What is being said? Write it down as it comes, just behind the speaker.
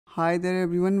Hi there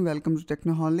everyone, welcome to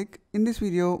Technoholic. In this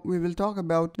video, we will talk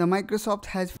about the Microsoft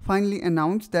has finally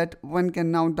announced that one can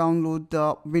now download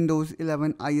the Windows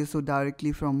 11 ISO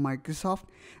directly from Microsoft.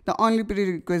 The only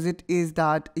prerequisite is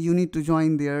that you need to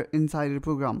join their insider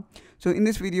program. So in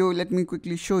this video, let me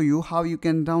quickly show you how you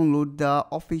can download the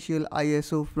official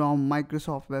ISO from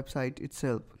Microsoft website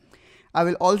itself. I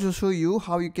will also show you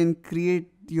how you can create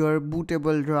your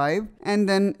bootable drive and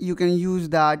then you can use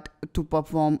that to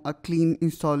perform a clean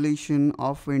installation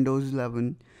of Windows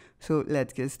 11. So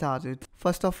let's get started.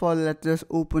 First of all, let's just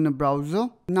open a browser.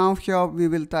 Now here we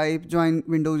will type join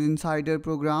Windows Insider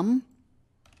program.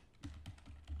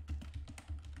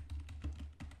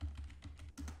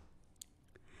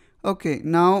 Okay,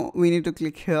 now we need to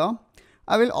click here.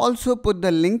 I will also put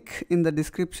the link in the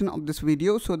description of this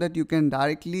video so that you can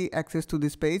directly access to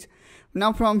this page.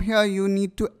 Now from here you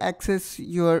need to access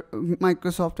your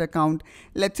Microsoft account.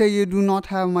 Let's say you do not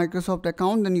have Microsoft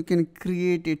account, then you can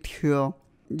create it here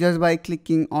just by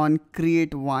clicking on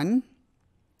create one.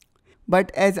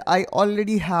 But as I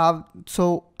already have,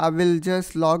 so I will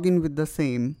just log in with the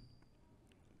same.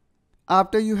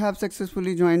 After you have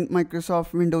successfully joined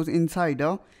Microsoft Windows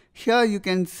Insider, here you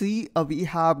can see we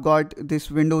have got this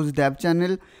Windows Dev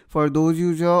channel for those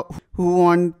users who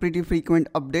want pretty frequent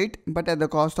update but at the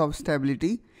cost of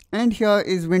stability. And here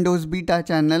is Windows Beta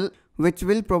channel which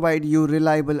will provide you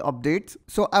reliable updates.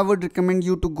 So I would recommend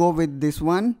you to go with this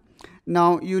one.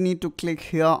 Now you need to click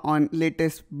here on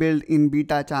latest build in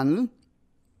beta channel.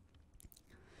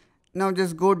 Now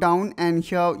just go down and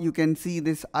here you can see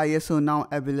this ISO now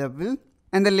available.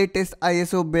 And the latest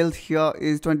ISO build here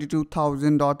is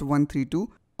 22,000.132.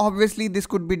 Obviously this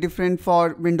could be different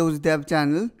for Windows Dev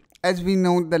channel. As we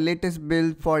know, the latest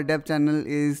build for Dev channel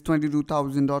is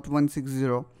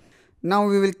 22,000.160. Now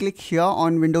we will click here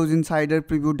on Windows Insider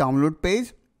preview download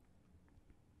page.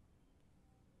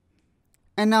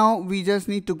 And now we just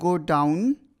need to go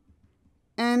down.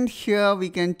 And here we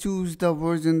can choose the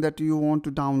version that you want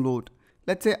to download.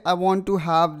 Let's say I want to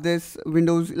have this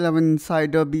Windows 11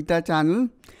 Insider Beta channel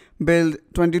build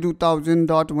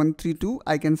 22,000.132.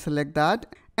 I can select that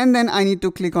and then I need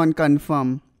to click on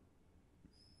confirm.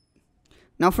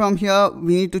 Now from here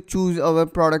we need to choose our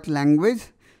product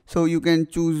language. So you can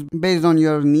choose based on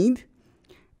your need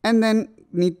and then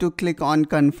need to click on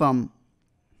confirm.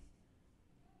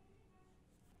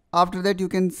 After that you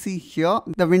can see here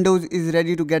the Windows is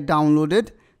ready to get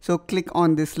downloaded. So click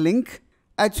on this link.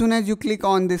 As soon as you click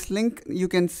on this link, you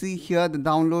can see here the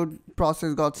download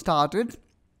process got started.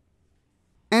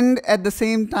 And at the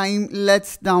same time,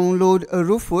 let's download a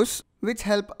Rufus, which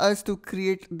help us to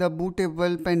create the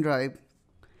bootable pen drive.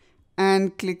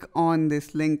 And click on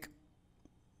this link.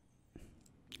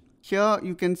 Here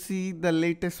you can see the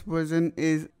latest version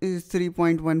is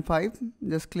 3.15.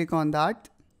 Just click on that.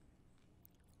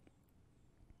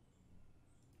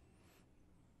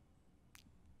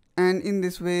 And in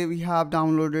this way we have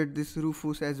downloaded this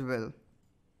Rufus as well.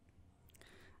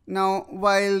 Now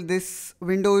while this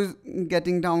Windows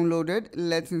getting downloaded,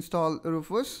 let's install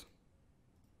Rufus.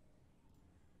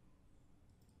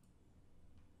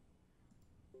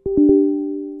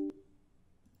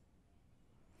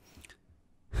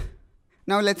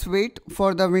 Now let's wait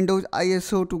for the Windows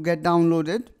ISO to get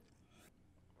downloaded.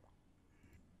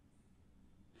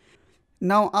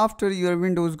 Now after your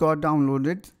Windows got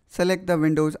downloaded, select the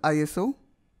Windows ISO.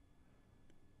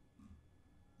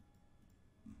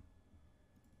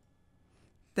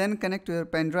 Then connect to your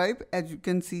pen drive. As you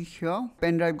can see here,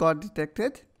 pen drive got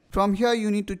detected. From here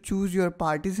you need to choose your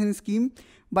partition scheme.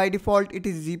 By default it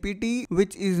is GPT,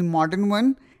 which is modern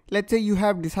one. Let's say you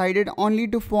have decided only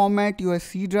to format your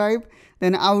C drive,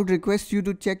 then I would request you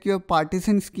to check your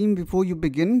partition scheme before you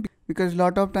begin, because a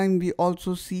lot of time we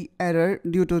also see error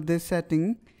due to this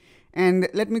setting. And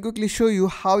let me quickly show you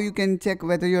how you can check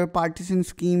whether your partition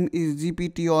scheme is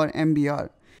GPT or MBR.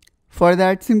 For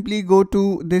that, simply go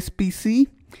to this PC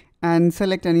and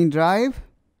select any drive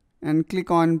and click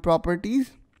on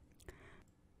properties.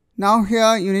 Now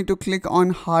here you need to click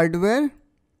on hardware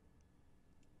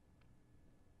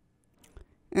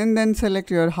and then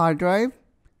select your hard drive.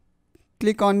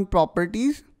 Click on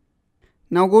properties.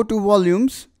 Now go to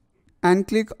volumes and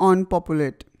click on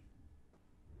populate.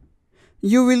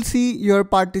 You will see your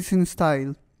partition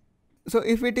style. So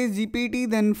if it is GPT,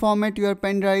 then format your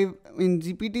pen drive in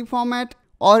GPT format,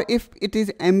 or if it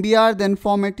is MBR, then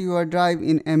format your drive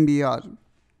in MBR.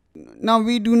 Now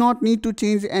we do not need to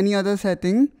change any other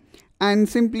setting and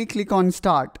simply click on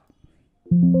start.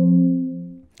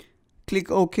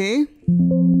 Click OK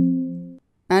and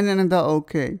another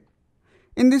OK.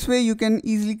 In this way, you can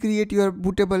easily create your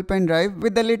bootable pen drive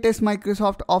with the latest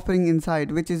Microsoft offering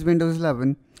inside, which is Windows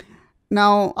 11.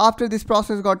 Now, after this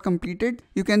process got completed,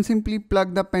 you can simply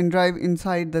plug the pen drive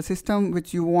inside the system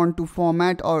which you want to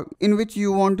format or in which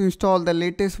you want to install the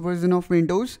latest version of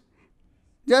Windows.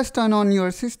 Just turn on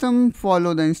your system,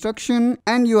 follow the instruction,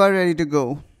 and you are ready to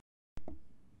go.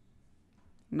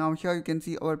 Now here you can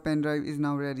see our pen drive is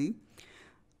now ready.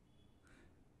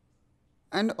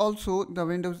 And also the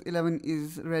Windows 11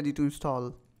 is ready to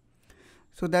install.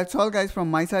 So that's all guys from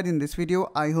my side in this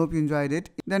video. I hope you enjoyed it.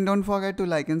 Then don't forget to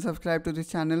like and subscribe to this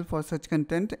channel for such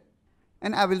content.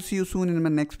 And I will see you soon in my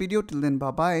next video. Till then,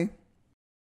 bye bye.